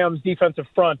the Rams defensive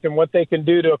front and what they can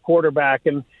do to a quarterback.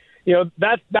 And,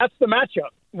 that's the matchup.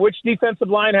 Which defensive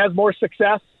line has more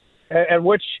success and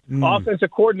which offensive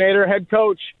coordinator, head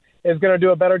coach is going to do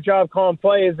a better job calling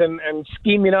plays and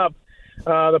scheming up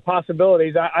the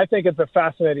possibilities. I think it's a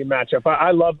fascinating matchup.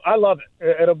 I love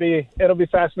it. It'll be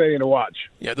fascinating to watch.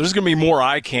 Yeah, there's going to be more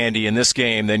eye candy in this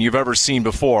game than you've ever seen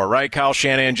before, right? Kyle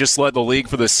Shanahan just led the league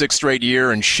for the 6th straight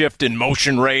year in shift and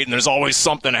motion rate, and there's always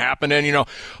something happening,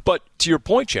 But to your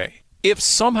point, Jay, if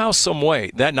somehow, some way,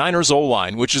 that Niners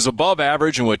O-line, which is above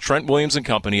average and with Trent Williams and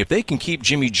company, if they can keep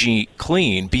Jimmy G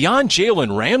clean, beyond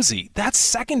Jalen Ramsey, that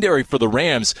secondary for the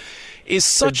Rams is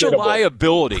such a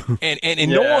liability.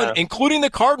 And no one, including the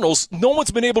Cardinals, no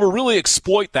one's been able to really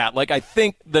exploit that like I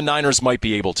think the Niners might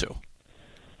be able to.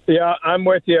 Yeah, I'm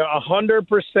with you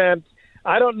 100%.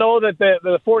 I don't know that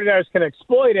the 49ers can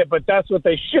exploit it, but that's what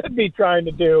they should be trying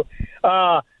to do.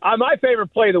 My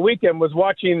favorite play of the weekend was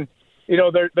watching –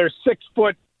 their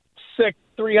 6'6",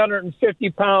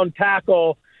 350-pound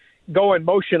tackle go in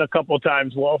motion a couple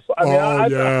times, Wolf. I don't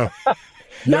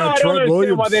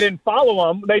understand why they didn't follow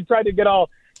him. They tried to get all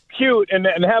cute and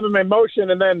have him in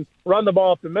motion and then run the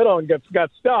ball up the middle and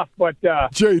got stuffed. But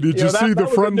Jay, did you see the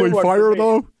friendly fire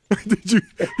though?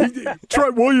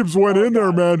 Trent Williams went in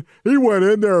there, man. He went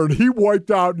in there and he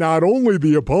wiped out not only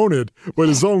the opponent but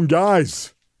his own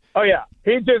guys. Oh yeah,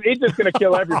 he's just going to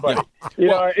kill everybody. He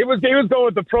was going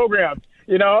with the program.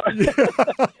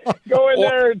 Go in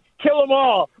there and kill them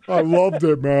all. I loved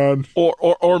it, man.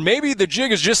 Or maybe the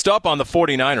jig is just up on the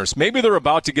 49ers. Maybe they're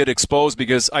about to get exposed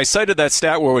because I cited that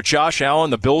stat where with Josh Allen,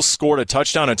 the Bills scored a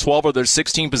touchdown in 12 of their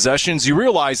 16 possessions. You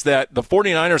realize that the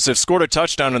 49ers have scored a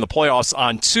touchdown in the playoffs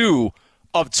on 2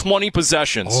 of 20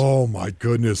 possessions. Oh, my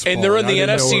goodness. And they're in the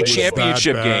NFC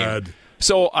Championship game.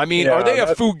 So, I mean, are they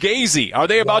a fugazi? Are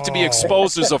they about to be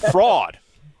exposed as a fraud?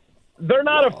 they're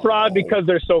not a fraud because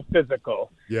they're so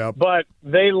physical. Yeah. But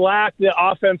they lack the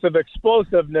offensive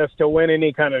explosiveness to win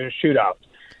any kind of shootout.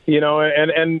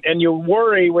 And you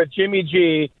worry with Jimmy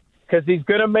G because he's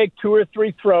going to make 2 or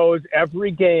 3 throws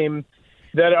every game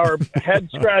that are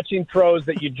head-scratching throws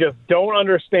that you just don't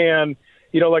understand.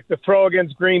 Like the throw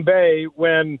against Green Bay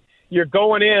when you're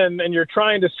going in and you're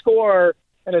trying to score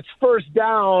and it's first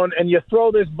down and you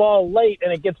throw this ball late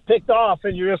and it gets picked off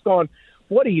and you're just going,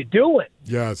 what are you doing?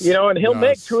 Yes. And he'll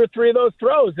make 2 or 3 of those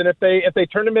throws. And if they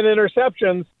turn them into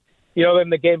interceptions, then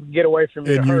the game can get away from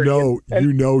you.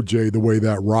 And Jay, the way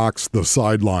that rocks the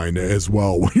sideline as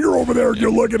well. When you're over there and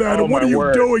you're looking at it, what are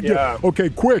you doing? Yeah. Okay,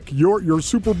 quick, your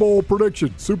Super Bowl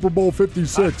prediction, Super Bowl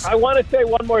 56. I want to say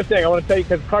one more thing. I want to tell you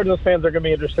because Cardinals fans are going to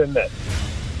be interested in this.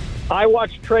 I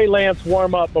watched Trey Lance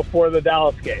warm up before the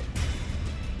Dallas game,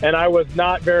 and I was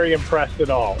not very impressed at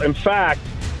all. In fact,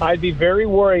 I'd be very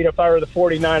worried if I were the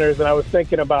 49ers and I was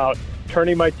thinking about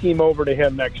turning my team over to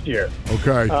him next year.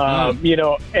 Okay.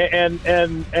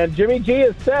 And Jimmy G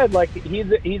has said, like,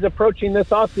 he's approaching this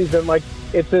offseason like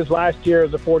it's his last year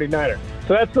as a 49er.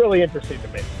 So that's really interesting to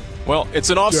me. Well, it's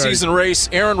an off-season race.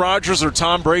 Aaron Rodgers or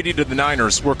Tom Brady to the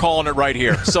Niners. We're calling it right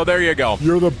here. So there you go.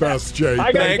 You're the best, Jay.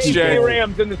 I got Thanks, Jay.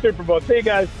 Rams in the Super Bowl. See you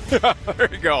guys. There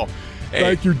you go. Hey,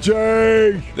 thank you,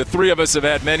 Jay. The three of us have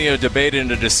had many a debate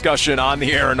and a discussion on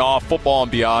the air and off, football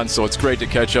and beyond, so it's great to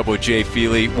catch up with Jay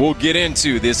Feely. We'll get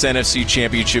into this NFC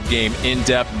Championship game in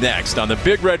depth next on the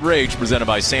Big Red Rage presented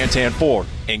by Santan Ford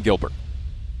in Gilbert.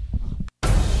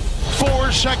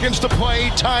 4 seconds to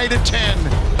play, tied at 10.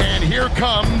 And here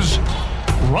comes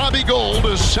Robbie Gould,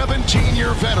 a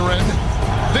 17-year veteran.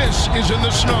 This is in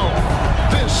the snow.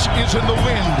 This is in the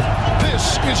wind.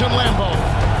 This is in Lambeau.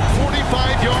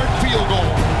 45-yard field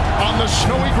goal on the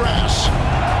snowy grass.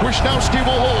 Wisnowski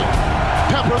will hold.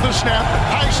 Pepper the snap.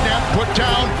 High snap. Put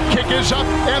down. Kick is up.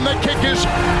 And the kick is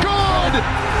good.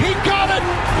 He got it.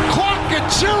 Clock at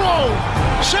 0.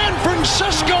 San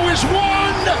Francisco is 1.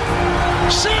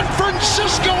 San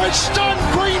Francisco has stunned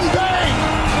Green Bay.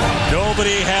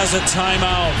 Nobody has a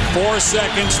timeout. 4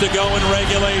 seconds to go in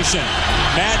regulation.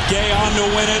 Matt Gay on to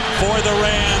win it for the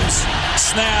Rams.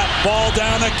 Snap, ball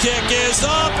down, the kick is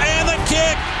up, and the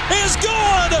kick is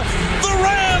good! The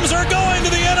Rams are going to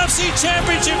the NFC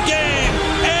Championship game!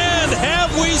 And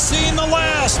have we seen the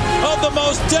last of the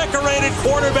most decorated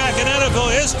quarterback in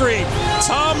NFL history?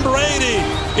 Tom Brady.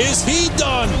 Is he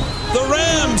done? The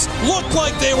Rams look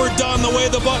like they were done the way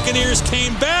the Buccaneers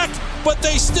came back, but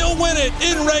they still win it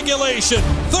in regulation,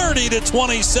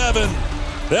 30-27.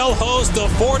 They'll host the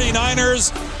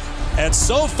 49ers at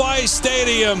SoFi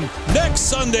Stadium next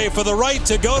Sunday for the right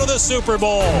to go to the Super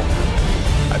Bowl.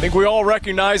 I think we all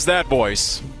recognize that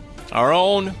voice. Our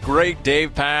own great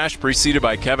Dave Pasch, preceded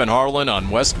by Kevin Harlan on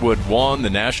Westwood One, the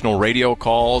national radio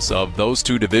calls of those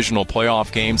 2 divisional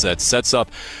playoff games that sets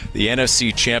up the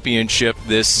NFC Championship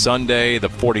this Sunday. The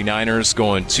 49ers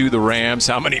going to the Rams.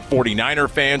 How many 49er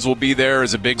fans will be there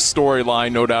is a big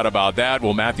storyline, no doubt about that.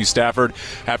 Will Matthew Stafford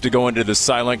have to go into the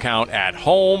silent count at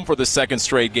home for the second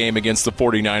straight game against the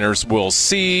 49ers? We'll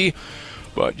see.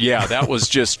 But, yeah, that was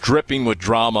just dripping with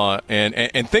drama.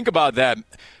 And think about that.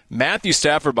 Matthew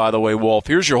Stafford, by the way, Wolf,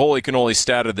 here's your holy cannoli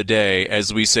stat of the day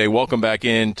as we say welcome back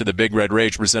into the Big Red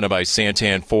Rage presented by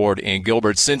Santan Ford in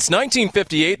Gilbert. Since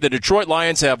 1958, the Detroit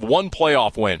Lions have 1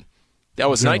 playoff win. That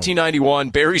was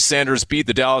 1991. Barry Sanders beat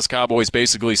the Dallas Cowboys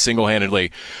basically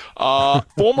single-handedly.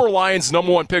 Former Lions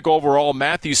number 1 pick overall,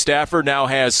 Matthew Stafford, now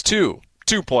has 2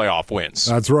 playoff wins.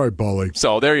 That's right, Bully.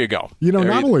 So there you go.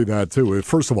 Not only that, too.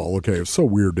 First of all, okay, it's so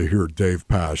weird to hear Dave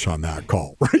Pasch on that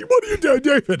call. Right? What are you doing,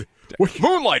 David?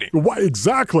 Moonlighting. Why,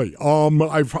 exactly.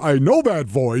 I know that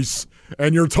voice,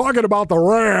 and you're talking about the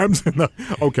Rams.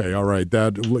 Okay, all right,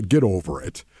 Dad, get over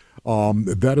it.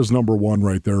 That is number 1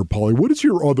 right there, Paulie. What is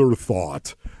your other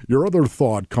thought? Your other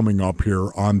thought coming up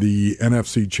here on the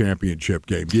NFC Championship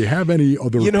game? Do you have any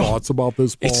other thoughts about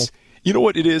this, Paul? You know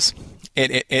what it is?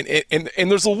 And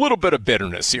there's a little bit of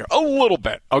bitterness here. A little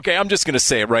bit. Okay, I'm just going to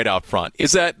say it right out front.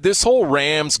 Is that this whole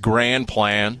Rams grand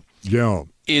plan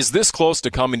is this close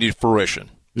to coming to fruition?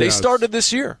 They started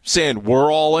this year saying,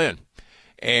 we're all in.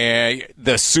 And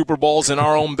the Super Bowl's in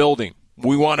our own building.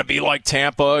 We want to be like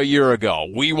Tampa a year ago.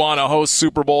 We want to host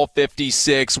Super Bowl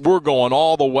 56. We're going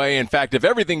all the way. In fact, if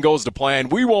everything goes to plan,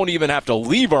 we won't even have to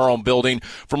leave our own building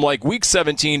from like week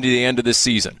 17 to the end of the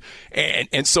season.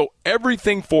 And so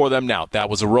everything for them now, that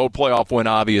was a road playoff win,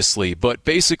 obviously, but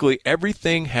basically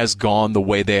everything has gone the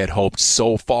way they had hoped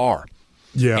so far.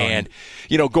 Yeah. And,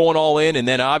 going all in and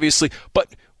then obviously, but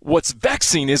What's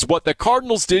vexing is what the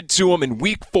Cardinals did to him in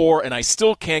Week 4, and I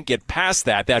still can't get past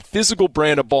that physical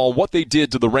brand of ball, what they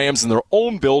did to the Rams in their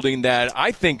own building that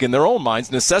I think in their own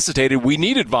minds necessitated we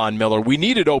needed Von Miller, we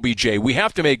needed OBJ, we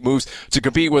have to make moves to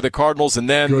compete with the Cardinals, and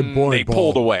then they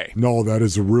pulled away. No, that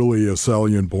is really a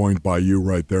salient point by you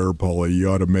right there, Paulie. You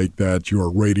ought to make that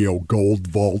your radio gold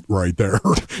vault right there.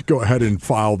 Go ahead and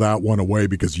file that one away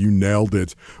because you nailed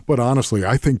it. But honestly,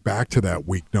 I think back to that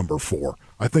week number 4.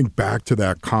 I think back to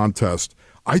that contest.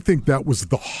 I think that was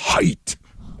the height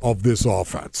of this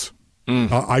offense.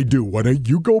 I do. When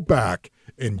you go back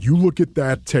and you look at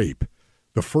that tape,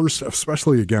 the first,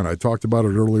 especially again, I talked about it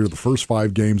earlier, the first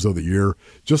 5 games of the year,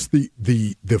 just the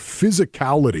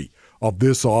physicality of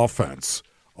this offense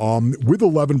with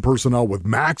 11 personnel, with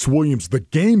Max Williams, the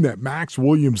game that Max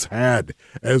Williams had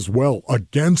as well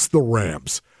against the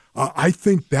Rams. I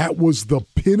think that was the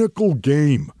pinnacle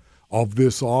game of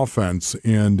this offense,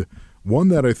 and one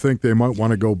that I think they might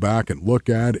want to go back and look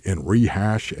at and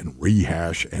rehash and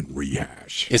rehash and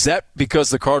rehash. Is that because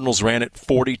the Cardinals ran it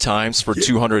 40 times for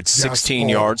 216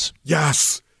 yards?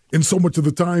 Yes. And so much of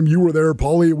the time you were there,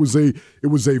 Paulie, it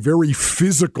was a very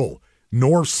physical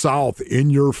north-south,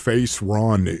 in-your-face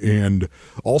run. And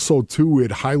also, too, it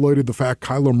highlighted the fact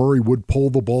Kyler Murray would pull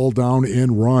the ball down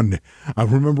and run. I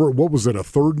remember, what was it, a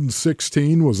 3rd and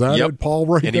 16? Was that it, Paul,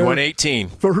 right and there? He went 18.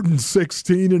 3rd and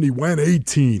 16, and he went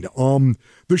 18.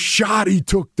 The shot he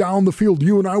took down the field,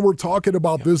 you and I were talking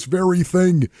about this very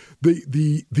thing,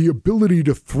 the ability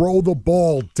to throw the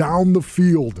ball down the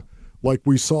field like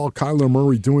we saw Kyler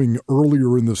Murray doing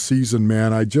earlier in the season,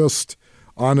 man.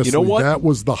 Honestly, you know what? That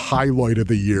was the highlight of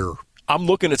the year. I'm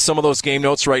looking at some of those game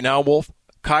notes right now, Wolf.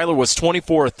 Kyler was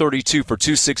 24 of 32 for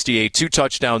 268, 2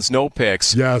 touchdowns, no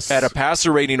picks. Yes. Had a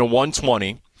passer rating of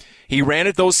 120. He ran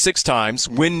it those 6 times.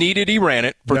 When needed, he ran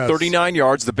it for 39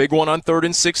 yards, the big one on 3rd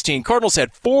and 16. Cardinals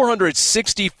had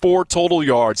 464 total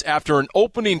yards. After an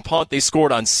opening punt, they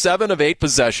scored on 7 of 8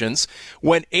 possessions,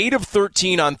 went 8 of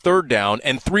 13 on 3rd down,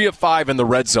 and 3 of 5 in the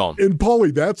red zone. And,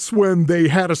 Paulie, that's when they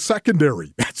had a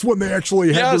secondary. That's when they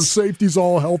actually had their safeties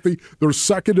all healthy. Their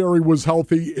secondary was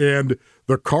healthy, and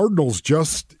the Cardinals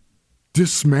just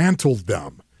dismantled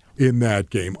them in that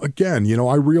game. Again,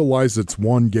 I realize it's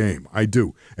one game. I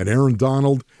do. And Aaron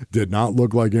Donald did not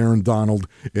look like Aaron Donald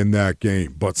in that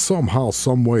game. But somehow,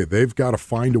 some way, they've got to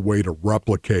find a way to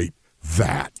replicate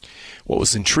that. What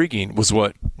was intriguing was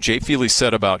what Jay Feely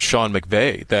said about Sean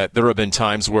McVay, that there have been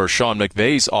times where Sean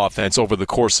McVay's offense over the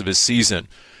course of his season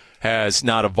has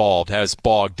not evolved, has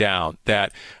bogged down,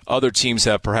 that other teams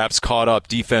have perhaps caught up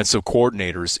defensive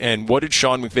coordinators. And what did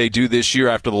Sean McVay do this year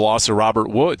after the loss of Robert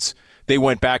Woods? They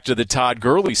went back to the Todd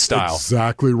Gurley style.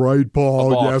 Exactly right,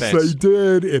 Paul. Yes, offense. they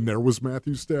did. And there was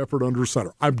Matthew Stafford under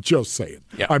center. I'm just saying.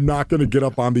 Yeah. I'm not going to get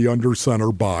up on the under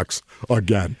center box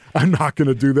again. I'm not going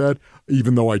to do that,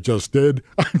 even though I just did.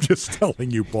 I'm just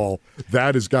telling you, Paul,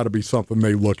 that has got to be something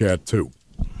they look at too.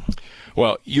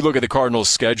 Well, you look at the Cardinals'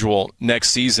 schedule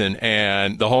next season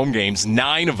and the home games,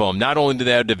 9 of them. Not only do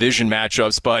they have division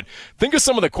matchups, but think of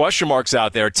some of the question marks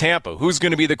out there. Tampa, who's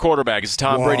going to be the quarterback? Is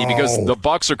Tom Brady? Because the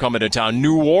Bucs are coming to town.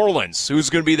 New Orleans, who's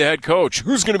going to be the head coach?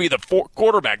 Who's going to be the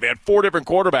quarterback? They had 4 different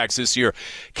quarterbacks this year.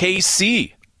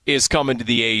 KC is coming to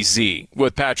the AZ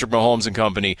with Patrick Mahomes and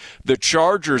company. The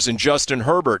Chargers and Justin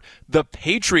Herbert. The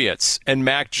Patriots and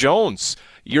Mac Jones.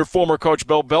 Your former coach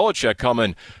Bill Belichick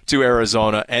coming to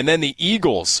Arizona, and then the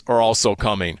Eagles are also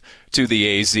coming to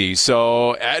the AZ.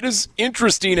 So that is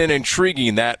interesting and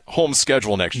intriguing, that home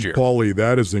schedule next year. Paulie,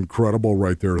 that is incredible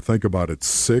right there. Think about it.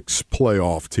 6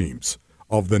 playoff teams.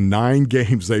 Of the 9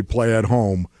 games they play at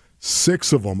home,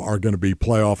 6 of them are going to be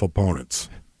playoff opponents.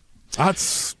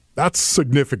 That's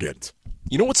significant.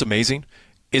 You know what's amazing?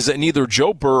 Is that neither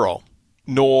Joe Burrow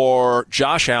nor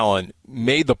Josh Allen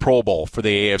made the Pro Bowl for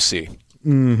the AFC.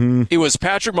 Mm-hmm. It was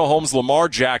Patrick Mahomes, Lamar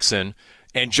Jackson,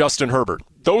 and Justin Herbert.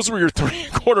 Those were your 3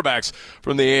 quarterbacks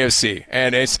from the AFC.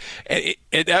 And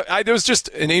it was just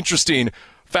an interesting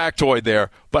factoid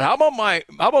there. But how about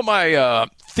my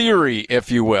theory, if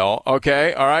you will?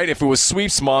 Okay, all right. If it was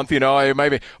sweeps month, it might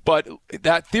be. But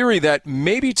that theory that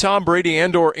maybe Tom Brady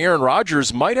and/or Aaron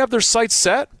Rodgers might have their sights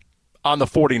set on the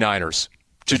 49ers.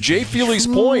 To Jay Feely's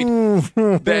point,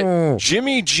 that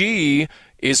Jimmy G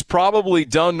is probably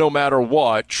done no matter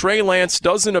what. Trey Lance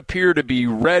doesn't appear to be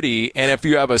ready, and if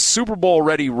you have a Super Bowl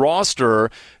ready roster,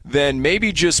 then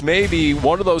maybe, just maybe,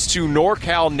 one of those 2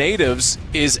 NorCal natives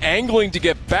is angling to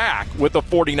get back with the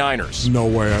 49ers. No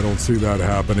way, I don't see that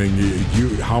happening.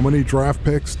 How many draft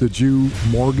picks did you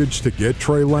mortgage to get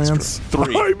Trey Lance?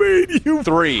 3. I mean,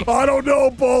 3. I don't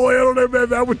know, Paulie. I don't know, man.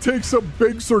 That would take some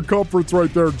big circumference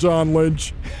right there, John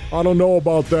Lynch. I don't know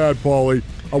about that, Paulie.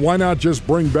 Why not just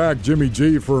bring back Jimmy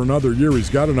G for another year? He's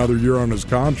got another year on his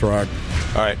contract.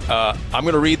 All right, I'm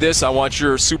going to read this. I want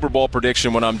your Super Bowl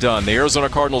prediction when I'm done. The Arizona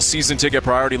Cardinals season ticket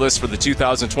priority list for the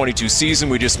 2022 season.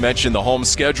 We just mentioned the home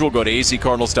schedule. Go to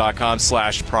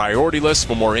azcardinals.com/priority list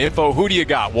for more info. Who do you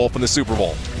got, Wolf, in the Super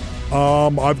Bowl?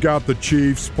 I've got the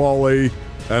Chiefs, Paulie,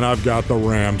 and I've got the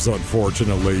Rams,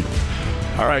 unfortunately.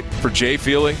 All right, for Jay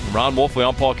Feely, Ron Wolfley,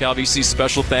 I'm Paul Calvisi.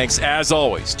 Special thanks, as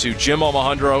always, to Jim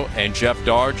Omahundro and Jeff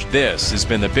Darge. This has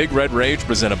been the Big Red Rage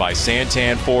presented by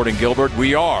Santan Ford and Gilbert.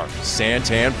 We are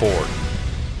Santan Ford.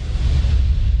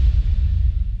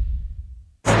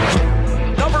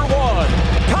 Number 1,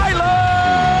 Kyler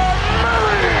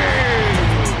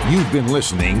Murray. You've been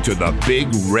listening to the Big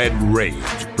Red Rage,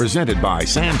 presented by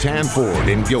Santan Ford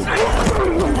in Gilbert.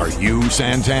 Are you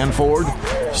Santan Ford?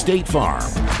 State Farm.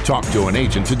 Talk to an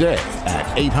agent today at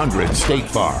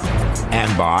 800-STATE-FARM.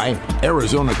 And by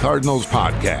Arizona Cardinals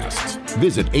Podcasts.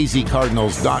 Visit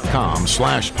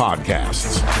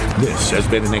azcardinals.com/podcasts. This has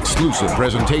been an exclusive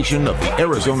presentation of the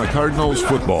Arizona Cardinals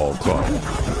Football Club.